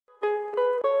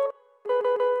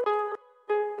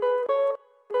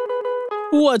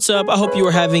What's up? I hope you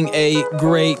are having a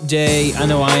great day. I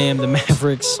know I am. The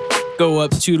Mavericks go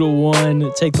up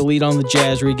 2-1, take the lead on the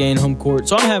Jazz, regain home court.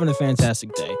 So I'm having a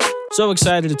fantastic day. So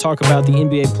excited to talk about the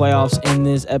NBA playoffs in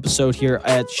this episode here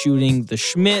at Shooting the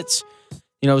Schmidt.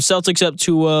 You know, Celtics up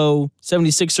 2-0.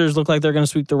 76ers look like they're going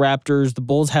to sweep the Raptors. The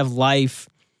Bulls have life.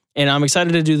 And I'm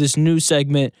excited to do this new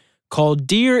segment called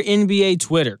Dear NBA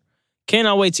Twitter.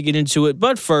 Cannot wait to get into it.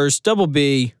 But first, Double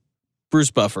B,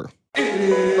 Bruce Buffer.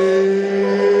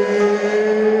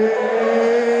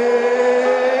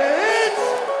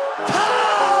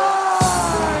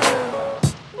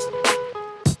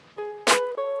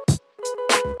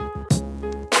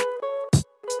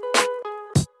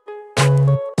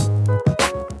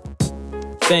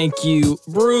 Thank you,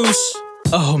 Bruce.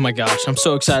 Oh my gosh, I'm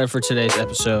so excited for today's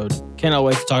episode. Cannot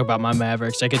wait to talk about my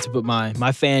Mavericks. I get to put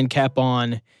my fan cap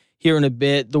on here in a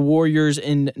bit. The Warriors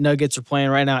and Nuggets are playing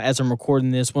right now as I'm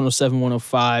recording this,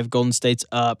 107-105. Golden State's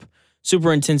up.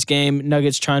 Super intense game.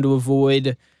 Nuggets trying to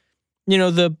avoid,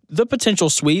 the potential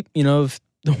sweep. If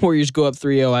the Warriors go up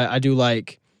 3-0, I do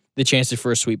like the chances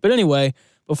for a sweep. But anyway,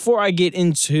 before I get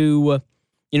into,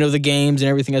 the games and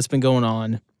everything that's been going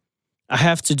on, I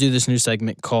have to do this new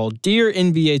segment called Dear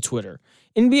NBA Twitter.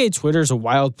 NBA Twitter is a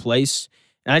wild place,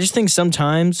 and I just think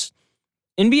sometimes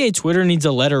NBA Twitter needs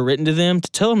a letter written to them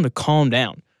to tell them to calm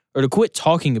down or to quit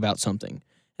talking about something.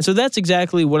 And so that's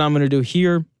exactly what I'm going to do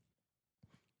here.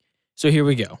 So here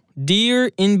we go. Dear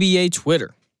NBA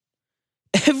Twitter,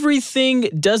 everything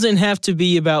doesn't have to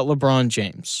be about LeBron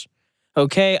James.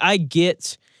 Okay, I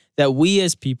get that we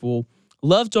as people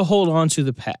love to hold on to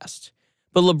the past.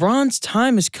 But LeBron's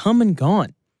time has come and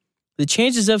gone. The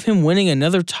chances of him winning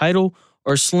another title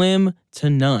are slim to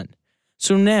none.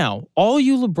 So now, all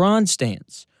you LeBron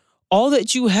stans, all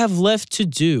that you have left to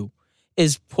do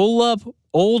is pull up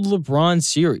old LeBron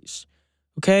series.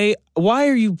 Okay? Why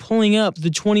are you pulling up the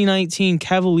 2019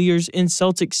 Cavaliers and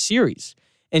Celtics series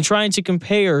and trying to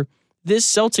compare this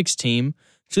Celtics team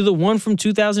to the one from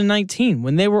 2019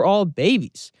 when they were all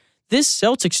babies? This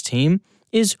Celtics team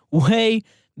is way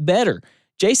better.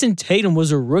 Jason Tatum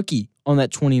was a rookie on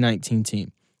that 2019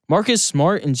 team. Marcus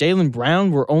Smart and Jaylen Brown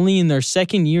were only in their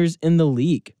second years in the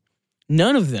league.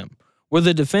 None of them were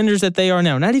the defenders that they are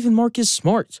now. Not even Marcus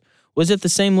Smart was at the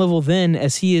same level then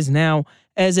as he is now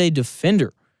as a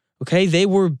defender. Okay, they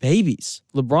were babies.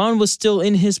 LeBron was still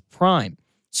in his prime.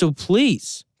 So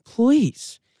please,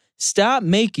 stop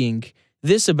making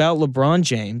this about LeBron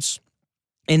James.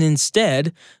 And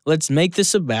instead, let's make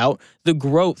this about the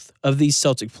growth of these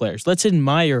Celtic players. Let's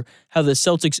admire how the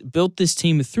Celtics built this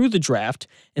team through the draft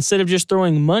instead of just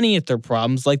throwing money at their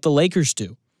problems like the Lakers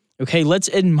do. Okay, let's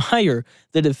admire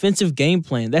the defensive game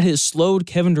plan that has slowed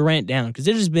Kevin Durant down because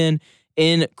it has been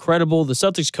incredible. The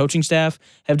Celtics coaching staff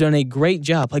have done a great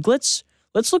job. Let's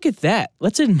look at that.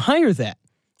 Let's admire that.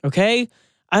 Okay?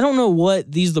 I don't know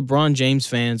what these LeBron James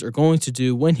fans are going to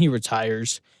do when he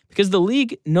retires, because the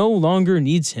league no longer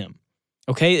needs him.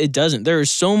 Okay, it doesn't. There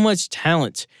is so much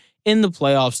talent in the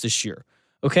playoffs this year.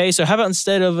 Okay, so how about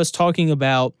instead of us talking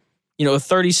about, a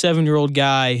 37-year-old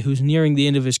guy who's nearing the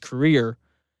end of his career,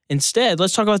 instead,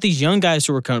 let's talk about these young guys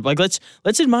who are coming up.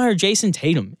 Let's admire Jason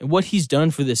Tatum and what he's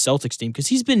done for this Celtics team, because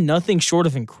he's been nothing short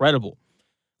of incredible.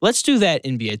 Let's do that,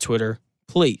 NBA Twitter.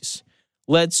 Please.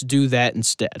 Let's do that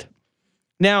instead.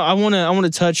 Now, I want to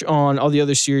touch on all the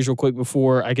other series real quick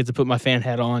before I get to put my fan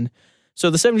hat on. So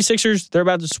the 76ers, they're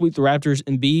about to sweep the Raptors.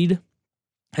 Embiid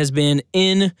has been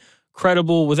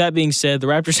incredible. With that being said, the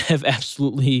Raptors have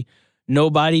absolutely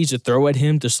nobody to throw at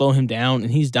him to slow him down, and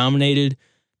he's dominated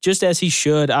just as he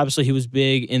should. Obviously, he was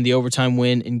big in the overtime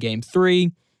win in Game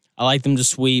 3. I like them to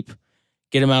sweep,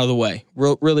 get him out of the way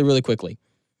really, really quickly.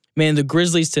 Man, the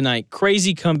Grizzlies tonight,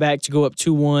 crazy comeback to go up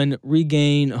 2-1,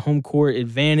 regain home court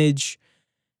advantage.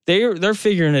 They're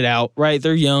figuring it out, right?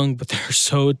 They're young, but they're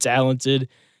so talented.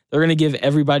 They're going to give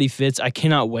everybody fits. I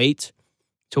cannot wait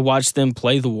to watch them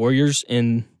play the Warriors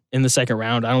in the second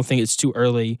round. I don't think it's too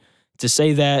early to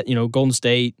say that. Golden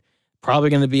State probably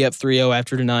going to be up 3-0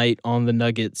 after tonight on the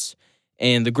Nuggets.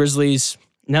 And the Grizzlies,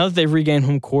 now that they've regained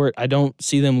home court, I don't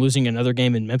see them losing another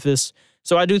game in Memphis.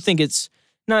 So I do think it's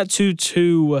not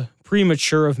too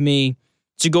premature of me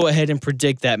to go ahead and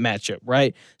predict that matchup,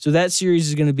 right? So that series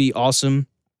is going to be awesome.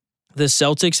 The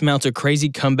Celtics mount a crazy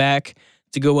comeback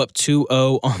to go up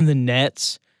 2-0 on the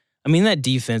Nets. I mean, that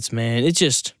defense, man, it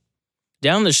just,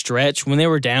 down the stretch, when they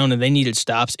were down and they needed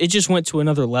stops, it just went to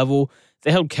another level.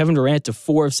 They held Kevin Durant to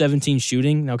 4 of 17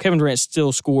 shooting. Now, Kevin Durant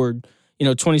still scored,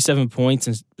 27 points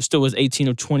and still was 18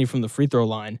 of 20 from the free throw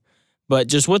line. But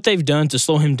just what they've done to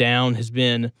slow him down has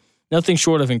been nothing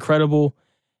short of incredible.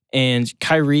 And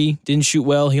Kyrie didn't shoot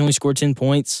well. He only scored 10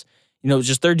 points.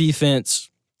 just their defense,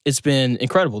 it's been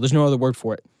incredible. There's no other word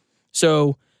for it.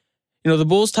 So, the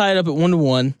Bulls tied up at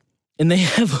 1-1, and they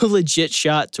have a legit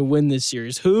shot to win this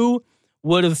series. Who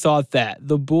would have thought that?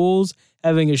 The Bulls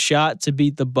having a shot to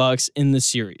beat the Bucks in the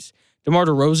series. DeMar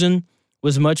DeRozan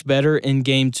was much better in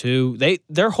game 2.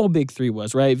 Their whole big three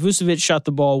was, right? Vucevic shot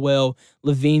the ball well.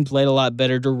 LaVine played a lot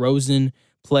better. DeRozan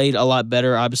played a lot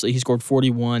better. Obviously, he scored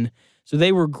 41. So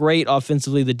they were great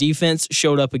offensively. The defense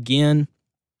showed up again.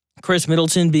 Chris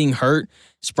Middleton being hurt,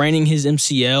 spraining his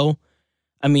MCL.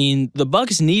 I mean, the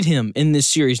Bucks need him in this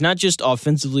series, not just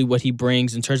offensively what he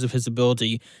brings in terms of his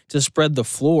ability to spread the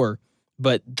floor,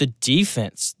 but the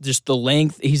defense, just the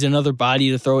length. He's another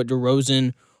body to throw at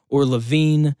DeRozan or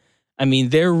LaVine. I mean,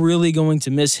 they're really going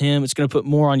to miss him. It's going to put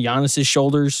more on Giannis's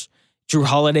shoulders. Drew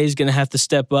Holiday is going to have to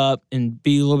step up and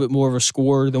be a little bit more of a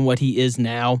scorer than what he is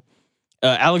now.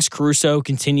 Alex Caruso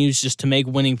continues just to make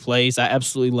winning plays. I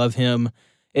absolutely love him.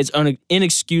 It's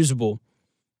inexcusable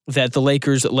that the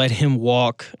Lakers let him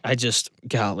walk.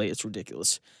 Golly, it's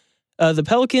ridiculous. The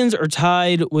Pelicans are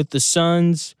tied with the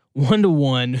Suns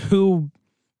 1-1, who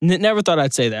never thought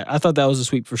I'd say that. I thought that was a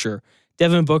sweep for sure.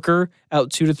 Devin Booker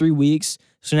out 2 to 3 weeks.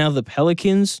 So now the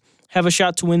Pelicans have a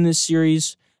shot to win this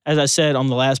series. As I said on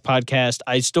the last podcast,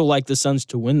 I still like the Suns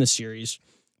to win the series.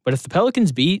 But if the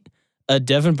Pelicans beat a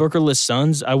Devin Booker-less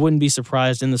Suns, I wouldn't be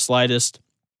surprised in the slightest.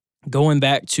 Going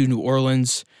back to New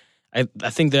Orleans, I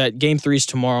think that Game 3 is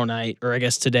tomorrow night, or I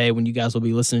guess today when you guys will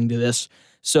be listening to this.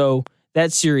 So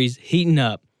that series heating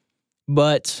up.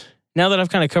 But now that I've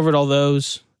kind of covered all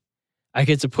those, I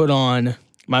get to put on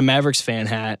my Mavericks fan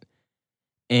hat.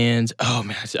 And, oh,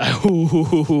 man.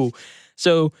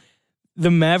 So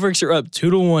the Mavericks are up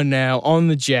 2-1 now on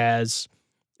the Jazz.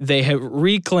 They have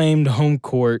reclaimed home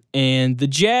court, and the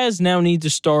Jazz now need to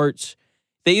start.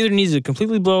 They either need to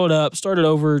completely blow it up, start it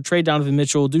over, trade Donovan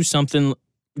Mitchell, do something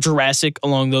Jurassic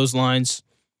along those lines,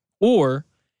 or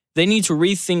they need to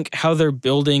rethink how they're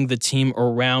building the team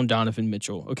around Donovan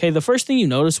Mitchell. Okay, the first thing you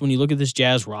notice when you look at this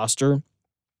Jazz roster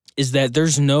is that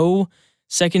there's no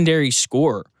secondary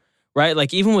scorer, right?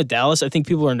 Like even with Dallas, I think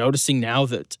people are noticing now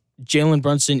that Jalen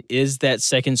Brunson is that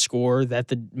second scorer that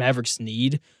the Mavericks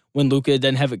need when Luka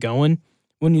doesn't have it going.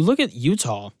 When you look at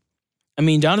Utah, I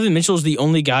mean, Donovan Mitchell is the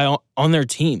only guy on their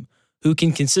team who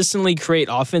can consistently create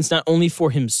offense, not only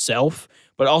for himself,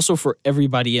 but also for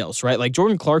everybody else, right? Like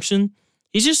Jordan Clarkson,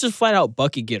 he's just a flat-out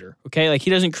bucket getter, okay? Like he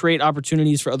doesn't create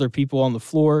opportunities for other people on the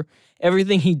floor.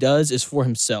 Everything he does is for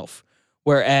himself.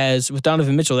 Whereas with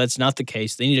Donovan Mitchell, that's not the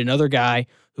case. They need another guy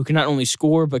who can not only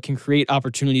score, but can create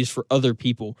opportunities for other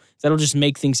people. That'll just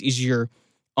make things easier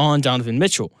on Donovan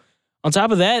Mitchell. On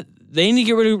top of that, they need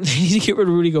to get rid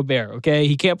of Rudy Gobert, okay?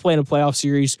 He can't play in a playoff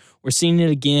series. We're seeing it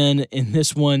again in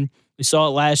this one. We saw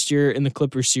it last year in the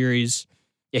Clippers series.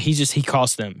 Yeah, he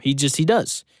cost them. He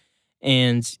does.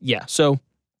 And yeah, so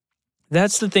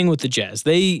that's the thing with the Jazz.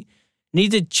 They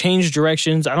need to change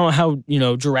directions. I don't know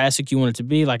how, Jurassic you want it to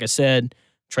be. Like I said,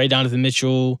 trade Donovan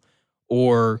Mitchell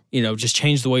or, just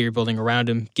change the way you're building around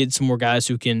him. Get some more guys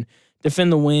who can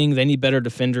defend the wing. They need better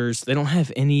defenders. They don't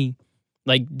have any,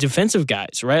 defensive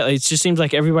guys, right? It just seems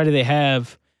like everybody they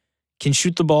have can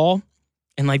shoot the ball,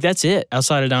 and, that's it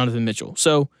outside of Donovan Mitchell.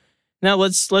 So now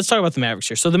let's talk about the Mavericks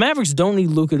here. So the Mavericks don't need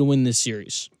Luka to win this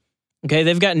series. Okay,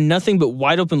 they've gotten nothing but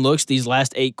wide open looks these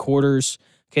last 8 quarters.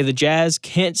 Okay, the Jazz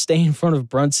can't stay in front of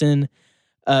Brunson.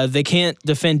 They can't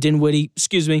defend Dinwiddie.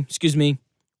 Excuse me.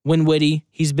 Winwiddie,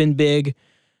 he's been big.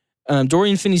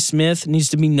 Dorian Finney-Smith needs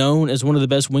to be known as one of the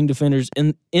best wing defenders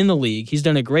in the league. He's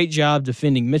done a great job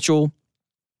defending Mitchell.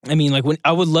 I mean,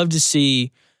 I would love to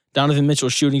see Donovan Mitchell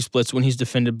shooting splits when he's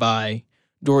defended by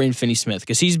Dorian Finney-Smith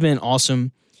because he's been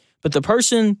awesome. But the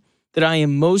person that I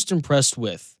am most impressed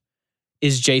with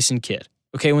is Jason Kidd.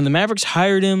 Okay, when the Mavericks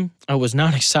hired him, I was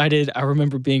not excited. I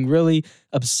remember being really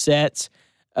upset.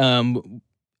 On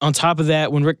top of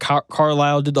that, when Rick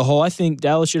Carlisle did the whole, I think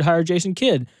Dallas should hire Jason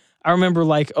Kidd, I remember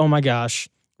oh my gosh,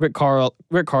 Rick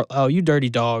Carlisle, you dirty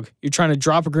dog. You're trying to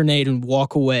drop a grenade and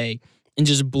walk away and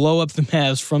just blow up the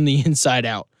Mavs from the inside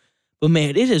out. But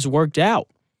man, it has worked out.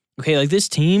 Okay, this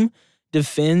team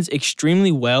defends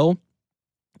extremely well,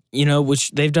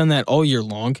 which they've done that all year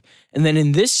long. And then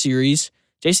in this series,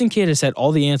 Jason Kidd has had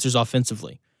all the answers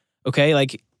offensively. Okay,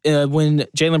 when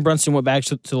Jalen Brunson went back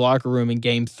to the locker room in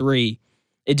Game 3,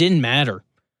 it didn't matter.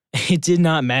 It did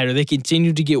not matter. They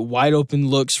continued to get wide open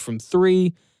looks from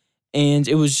 3, and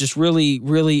it was just really,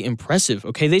 really impressive.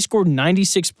 Okay, they scored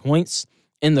 96 points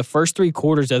in the first 3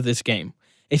 quarters of this game.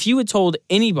 If you had told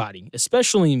anybody,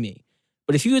 especially me,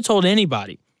 but if you had told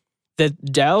anybody that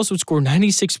Dallas would score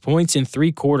 96 points in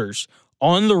 3 quarters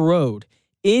on the road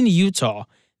in Utah,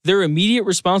 their immediate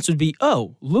response would be,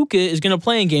 oh, Luka is going to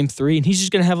play in game 3 and he's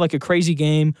just going to have like a crazy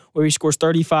game where he scores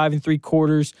 35 in 3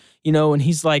 quarters, and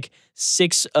he's like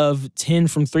 6 of 10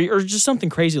 from 3 or just something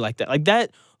crazy like that. Like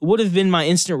that would have been my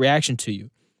instant reaction to you.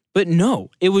 But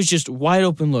no, it was just wide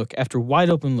open look after wide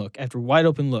open look after wide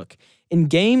open look. In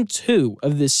game 2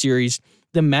 of this series,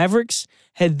 the Mavericks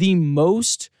had the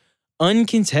most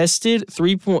uncontested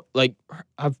 3-point,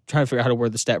 I'm trying to figure out how to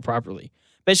word the stat properly.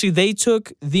 Basically, they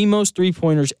took the most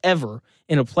 3-pointers ever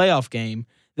in a playoff game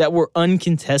that were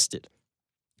uncontested.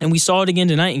 And we saw it again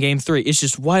tonight in game 3. It's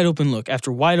just wide open look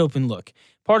after wide open look.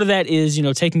 Part of that is,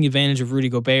 taking advantage of Rudy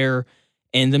Gobert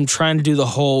and them trying to do the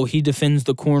whole he defends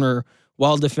the corner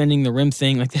while defending the rim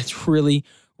thing. Like, that's really,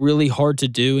 really hard to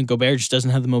do, and Gobert just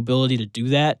doesn't have the mobility to do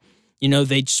that.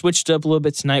 They switched up a little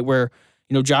bit tonight where,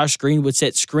 Josh Green would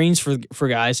set screens for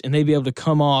guys, and they'd be able to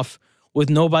come off with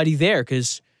nobody there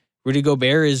because Rudy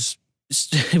Gobert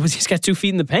he's got 2 feet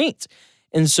in the paint.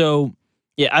 And so,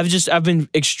 yeah, I've been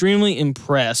extremely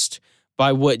impressed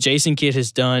by what Jason Kidd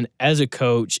has done as a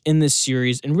coach in this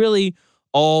series and really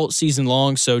all season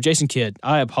long. So, Jason Kidd,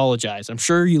 I apologize. I'm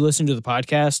sure you listened to the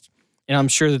podcast, and I'm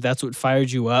sure that's what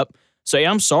fired you up. So,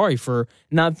 yeah, I'm sorry for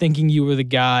not thinking you were the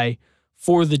guy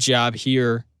for the job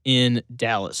here in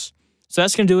Dallas. So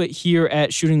that's going to do it here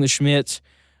at Shooting the Schmidt.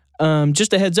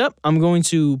 Just a heads up, I'm going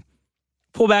to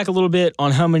pull back a little bit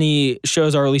on how many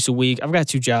shows I release a week. I've got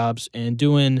 2 jobs, and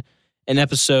doing an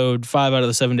episode 5 out of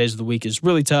the 7 days of the week is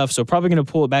really tough. So probably going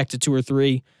to pull it back to 2 or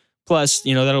 3. Plus,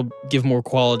 that'll give more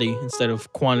quality instead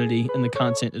of quantity in the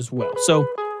content as well. So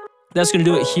that's going to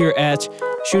do it here at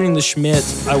Shooting the Schmidt.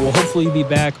 I will hopefully be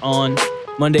back on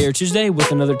Monday or Tuesday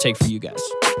with another take for you guys.